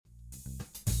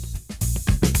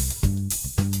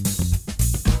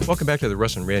Welcome back to the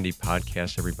Russ and Randy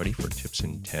podcast, everybody, for Tips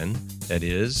in 10. That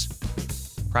is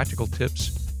practical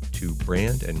tips to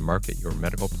brand and market your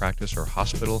medical practice or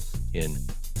hospital in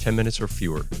 10 minutes or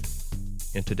fewer.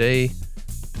 And today,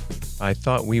 I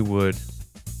thought we would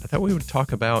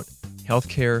talk about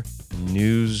healthcare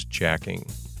newsjacking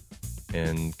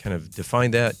and kind of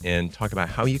define that and talk about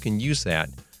how you can use that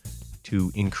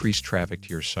to increase traffic to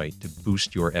your site, to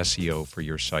boost your SEO for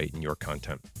your site and your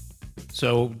content.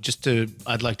 So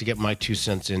I'd like to get my 2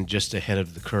 cents in just ahead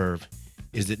of the curve,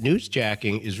 is that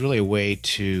newsjacking is really a way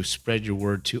to spread your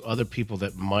word to other people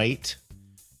that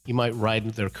you might ride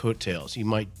their coattails. You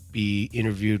might be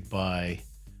interviewed by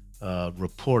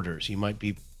reporters. You might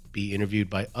be interviewed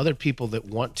by other people that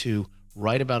want to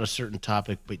write about a certain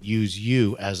topic, but use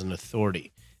you as an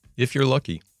authority. If you're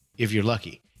lucky.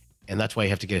 And that's why you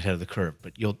have to get ahead of the curve.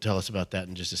 But you'll tell us about that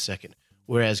in just a second.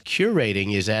 Whereas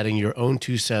curating is adding your own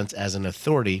 2 cents as an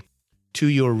authority to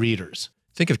your readers.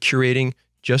 Think of curating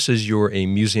just as you're a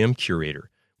museum curator.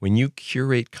 When you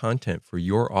curate content for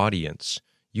your audience,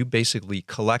 you basically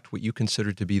collect what you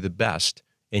consider to be the best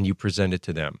and you present it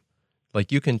to them.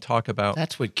 Like you can talk about...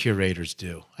 That's what curators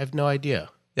do. I have no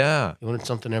idea. Yeah. You learn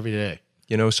something every day.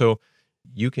 So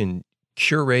you can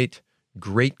curate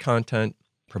great content,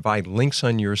 provide links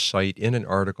on your site in an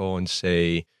article and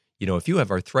say, if you have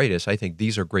arthritis, I think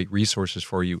these are great resources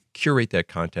for you. Curate that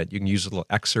content. You can use little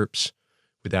excerpts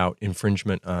without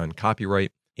infringement on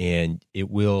copyright, and it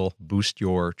will boost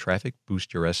your traffic,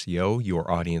 boost your SEO.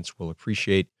 Your audience will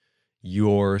appreciate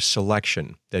your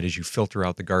selection. That is, you filter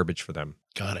out the garbage for them.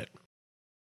 Got it.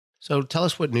 So tell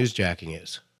us what newsjacking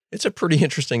is. It's a pretty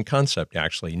interesting concept,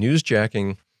 actually.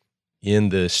 Newsjacking, in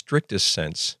the strictest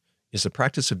sense, is the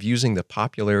practice of using the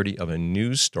popularity of a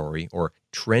news story or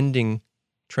trending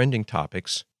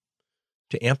topics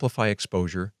to amplify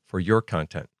exposure for your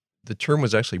content. The term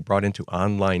was actually brought into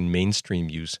online mainstream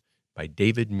use by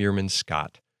David Meerman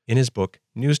Scott in his book,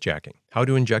 Newsjacking: How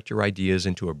to Inject Your Ideas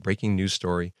into a Breaking News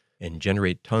Story and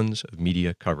Generate Tons of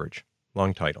Media Coverage.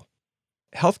 Long title.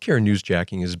 Healthcare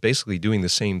newsjacking is basically doing the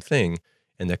same thing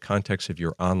in the context of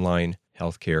your online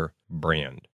healthcare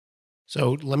brand.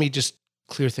 So let me just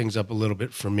clear things up a little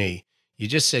bit for me. You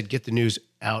just said get the news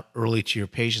out early to your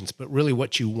patients, but really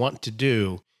what you want to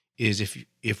do is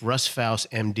if Russ Faust,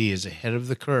 MD, is ahead of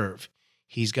the curve,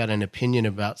 he's got an opinion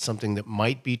about something that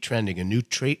might be trending, a new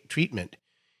treatment,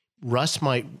 Russ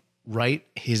might write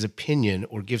his opinion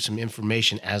or give some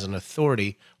information as an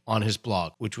authority on his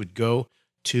blog, which would go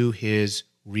to his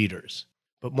readers.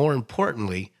 But more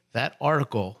importantly, that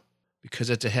article, because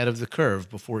it's ahead of the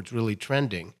curve before it's really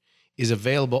trending, is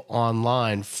available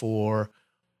online for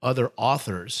other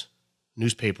authors,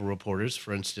 newspaper reporters,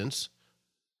 for instance,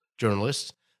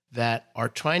 journalists, that are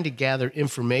trying to gather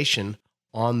information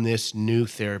on this new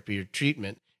therapy or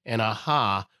treatment. And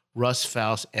Russ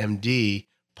Faust, MD,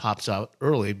 pops out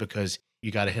early because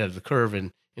you got ahead of the curve,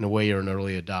 and in a way you're an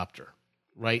early adopter,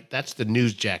 right? That's the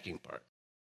newsjacking part.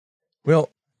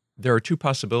 Well, there are two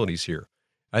possibilities here.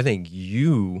 I think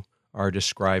you are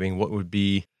describing what would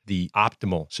be the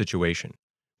optimal situation,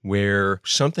 where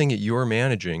something that you're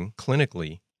managing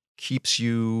clinically keeps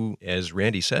you, as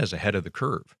Randy says, ahead of the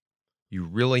curve. You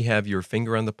really have your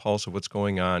finger on the pulse of what's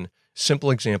going on. Simple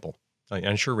example.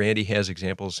 I'm sure Randy has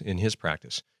examples in his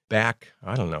practice. Back,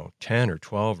 10 or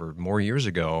 12 or more years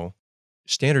ago,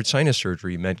 standard sinus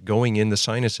surgery meant going in the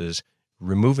sinuses,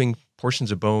 removing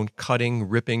portions of bone, cutting,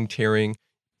 ripping, tearing,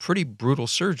 pretty brutal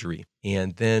surgery.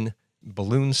 And then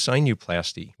balloon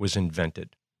sinuplasty was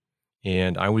invented.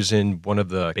 And I was in one of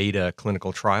the beta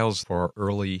clinical trials for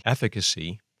early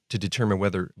efficacy to determine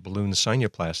whether balloon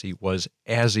sinuplasty was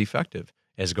as effective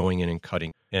as going in and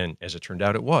cutting. And as it turned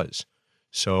out, it was.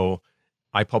 So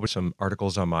I published some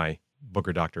articles on my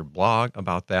Booker Doctor blog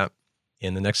about that.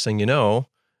 And the next thing you know,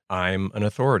 I'm an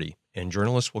authority, and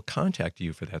journalists will contact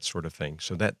you for that sort of thing.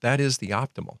 So that is the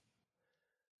optimal.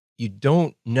 You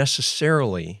don't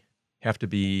necessarily have to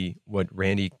be what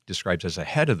Randy describes as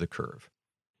ahead of the curve.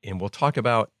 And we'll talk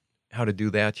about how to do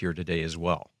that here today as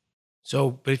well. So,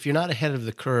 but if you're not ahead of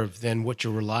the curve, then what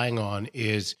you're relying on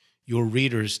is your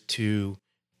readers to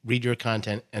read your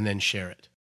content and then share it.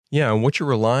 Yeah, and what you're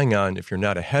relying on if you're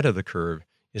not ahead of the curve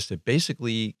is to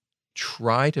basically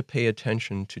try to pay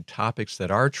attention to topics that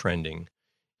are trending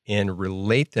and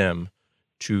relate them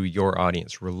to your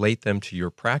audience, relate them to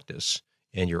your practice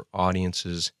and your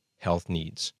audience's health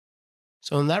needs.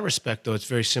 So in that respect, though, it's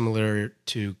very similar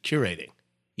to curating.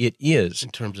 It is. In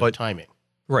terms of timing.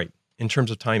 Right, in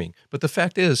terms of timing. But the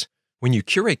fact is, when you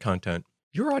curate content,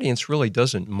 your audience really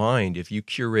doesn't mind if you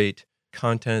curate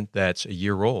content that's a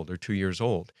year old or 2 years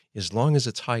old, as long as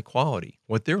it's high quality.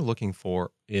 What they're looking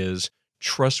for is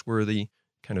trustworthy,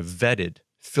 kind of vetted,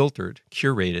 filtered,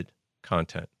 curated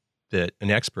content that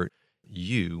an expert,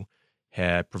 you,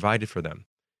 had provided for them.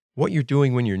 What you're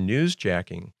doing when you're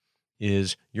newsjacking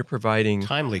is you're providing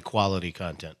Timely quality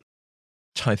content.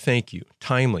 thank you,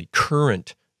 timely,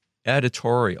 current,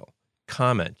 editorial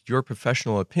comment, your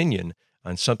professional opinion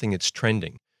on something that's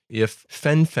trending. If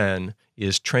fen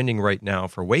is trending right now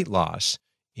for weight loss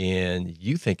and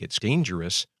you think it's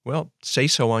dangerous, well, say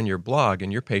so on your blog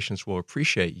and your patients will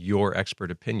appreciate your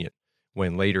expert opinion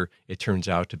when later it turns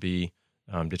out to be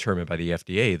determined by the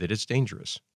FDA that it's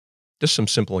dangerous. Just some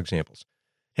simple examples.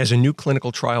 Has a new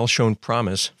clinical trial shown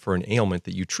promise for an ailment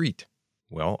that you treat?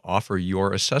 Well, offer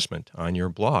your assessment on your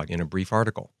blog in a brief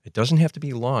article. It doesn't have to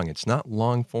be long. It's not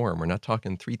long form. We're not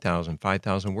talking 3,000,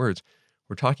 5,000 words.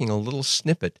 We're talking a little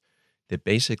snippet that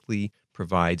basically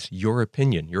provides your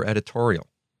opinion, your editorial.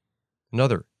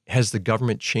 Another, has the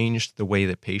government changed the way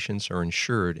that patients are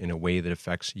insured in a way that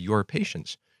affects your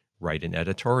patients? Write an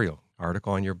editorial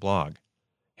article on your blog.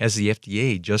 Has the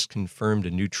FDA just confirmed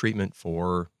a new treatment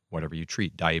for whatever you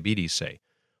treat, diabetes, say,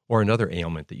 or another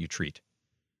ailment that you treat?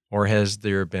 Or has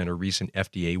there been a recent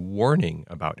FDA warning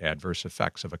about adverse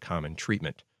effects of a common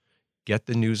treatment? Get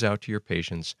the news out to your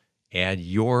patients, add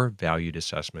your valued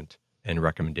assessment and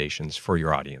recommendations for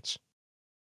your audience.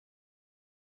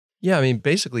 Yeah, I mean,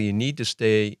 basically you need to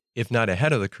stay, if not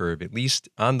ahead of the curve, at least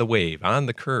on the wave, on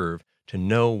the curve, to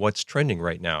know what's trending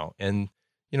right now. And,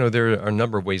 there are a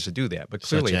number of ways to do that, but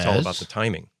clearly it's all about the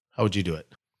timing. How would you do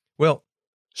it? Well,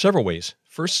 several ways.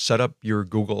 First, set up your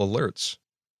Google Alerts.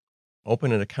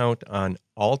 Open an account on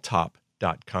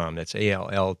alltop.com, that's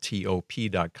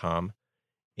ALLTOP.com,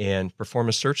 and perform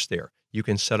a search there. You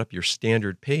can set up your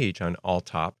standard page on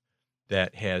Alltop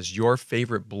that has your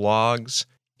favorite blogs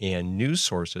and news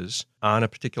sources on a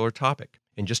particular topic,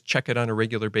 and just check it on a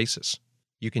regular basis.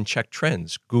 You can check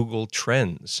trends, Google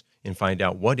Trends, and find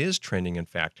out what is trending, in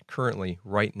fact, currently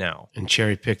right now. And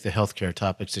cherry pick the healthcare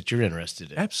topics that you're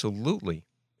interested in. Absolutely.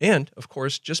 And, of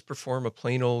course, just perform a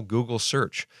plain old Google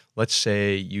search. Let's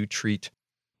say you treat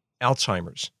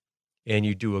Alzheimer's and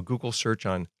you do a Google search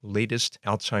on latest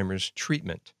Alzheimer's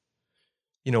treatment.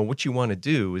 What you want to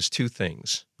do is two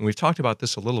things. And we've talked about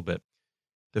this a little bit.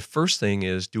 The first thing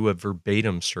is do a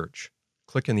verbatim search.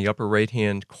 Click in the upper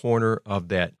right-hand corner of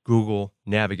that Google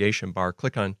navigation bar,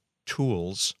 click on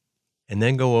Tools, and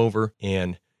then go over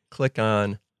and click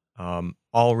on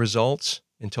All Results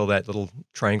until that little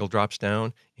triangle drops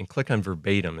down, and click on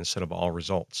verbatim instead of all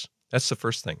results. That's the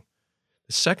first thing.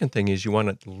 The second thing is you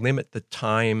want to limit the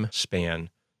time span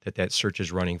that search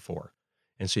is running for.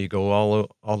 And so you go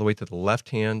all the way to the left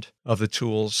hand of the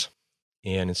tools,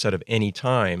 and instead of any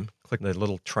time, click the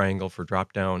little triangle for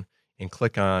drop down and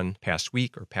click on past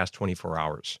week or past 24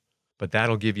 hours. But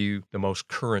that'll give you the most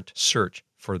current search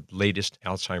for latest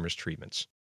Alzheimer's treatments.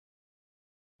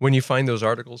 When you find those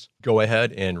articles, go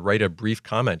ahead and write a brief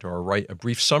comment or write a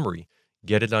brief summary.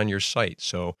 Get it on your site.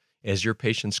 So as your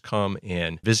patients come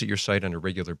and visit your site on a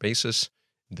regular basis,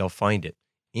 they'll find it.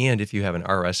 And if you have an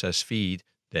RSS feed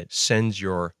that sends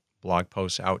your blog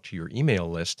posts out to your email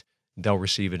list, they'll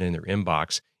receive it in their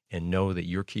inbox and know that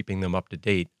you're keeping them up to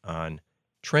date on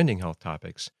trending health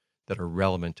topics that are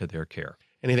relevant to their care.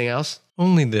 Anything else?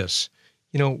 Only this.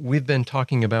 We've been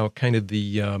talking about kind of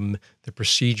the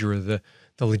procedure, the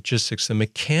logistics, the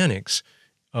mechanics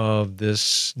of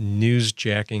this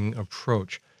newsjacking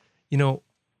approach. The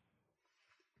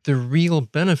real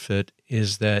benefit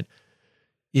is that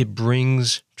it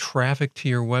brings traffic to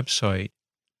your website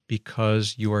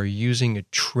because you are using a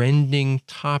trending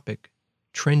topic,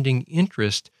 trending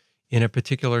interest in a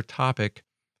particular topic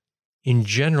in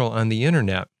general on the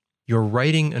internet. You're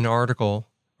writing an article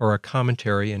or a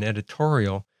commentary, an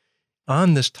editorial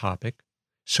on this topic.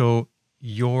 So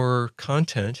your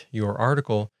content, your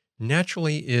article,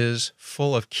 naturally is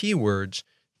full of keywords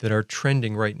that are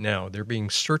trending right now. They're being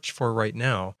searched for right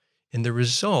now. And the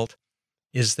result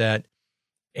is that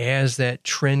as that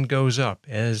trend goes up,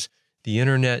 as the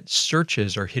internet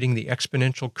searches are hitting the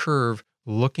exponential curve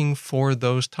looking for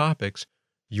those topics,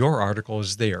 your article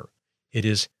is there. It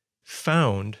is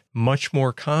found much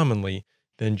more commonly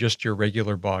than just your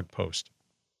regular blog post.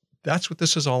 That's what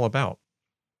this is all about.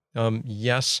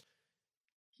 Yes,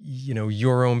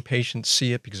 your own patients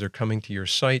see it because they're coming to your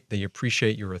site. They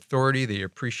appreciate your authority. They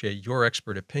appreciate your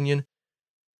expert opinion.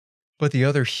 But the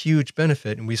other huge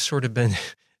benefit, and we've sort of been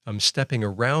stepping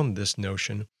around this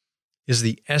notion, is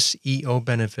the SEO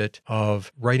benefit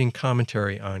of writing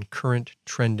commentary on current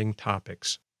trending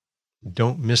topics.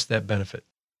 Don't miss that benefit.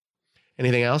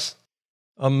 Anything else?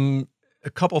 A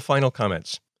couple final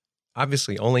comments.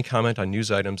 Obviously, only comment on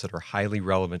news items that are highly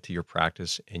relevant to your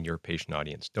practice and your patient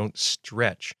audience. Don't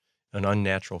stretch an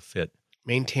unnatural fit.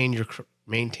 Maintain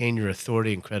your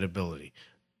authority and credibility.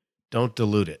 Don't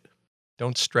dilute it.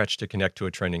 Don't stretch to connect to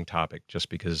a trending topic just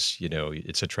because,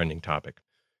 it's a trending topic.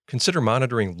 Consider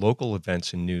monitoring local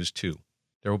events in news too.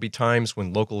 There will be times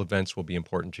when local events will be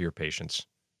important to your patients.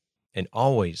 And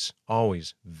always,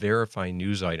 always verify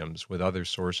news items with other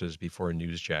sources before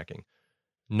newsjacking.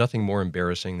 Nothing more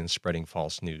embarrassing than spreading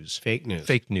false news. Fake news.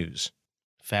 Fake news.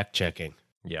 Fact checking.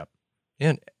 Yep.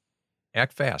 And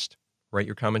act fast. Write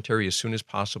your commentary as soon as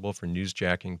possible for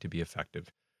newsjacking to be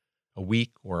effective. A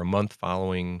week or a month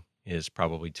following is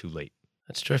probably too late.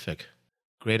 That's terrific.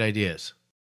 Great ideas.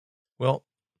 Well,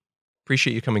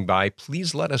 appreciate you coming by.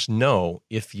 Please let us know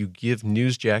if you give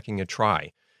newsjacking a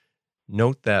try.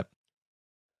 Note that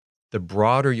the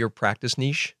broader your practice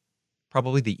niche,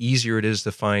 probably the easier it is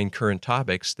to find current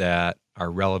topics that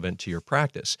are relevant to your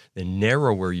practice. The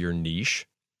narrower your niche,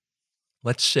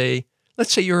 let's say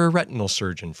you're a retinal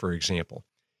surgeon, for example.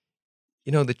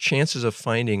 The chances of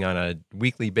finding on a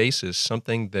weekly basis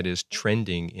something that is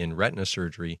trending in retina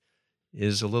surgery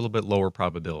is a little bit lower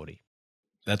probability.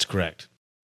 That's correct.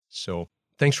 So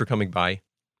thanks for coming by.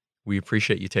 We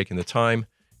appreciate you taking the time.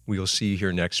 We will see you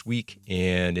here next week.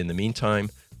 And in the meantime,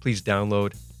 please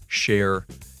download, share,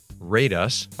 rate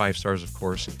us, 5 stars, of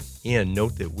course, and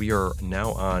note that we are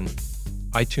now on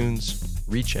iTunes,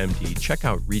 ReachMD. Check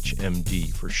out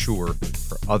ReachMD for sure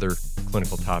for other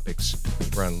clinical topics.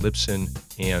 We're on Libsyn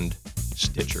and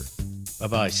Stitcher.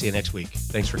 Bye-bye. See you next week.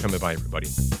 Thanks for coming by, everybody.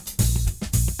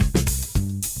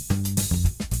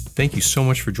 Thank you so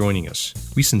much for joining us.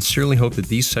 We sincerely hope that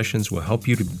these sessions will help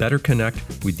you to better connect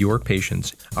with your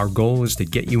patients. Our goal is to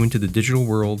get you into the digital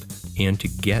world and to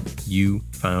get you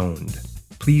found.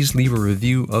 Please leave a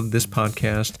review of this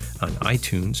podcast on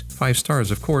iTunes, 5 stars,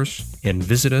 of course, and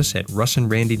visit us at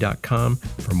russandrandy.com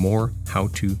for more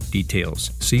how-to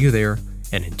details. See you there,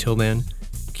 and until then,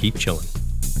 keep chilling.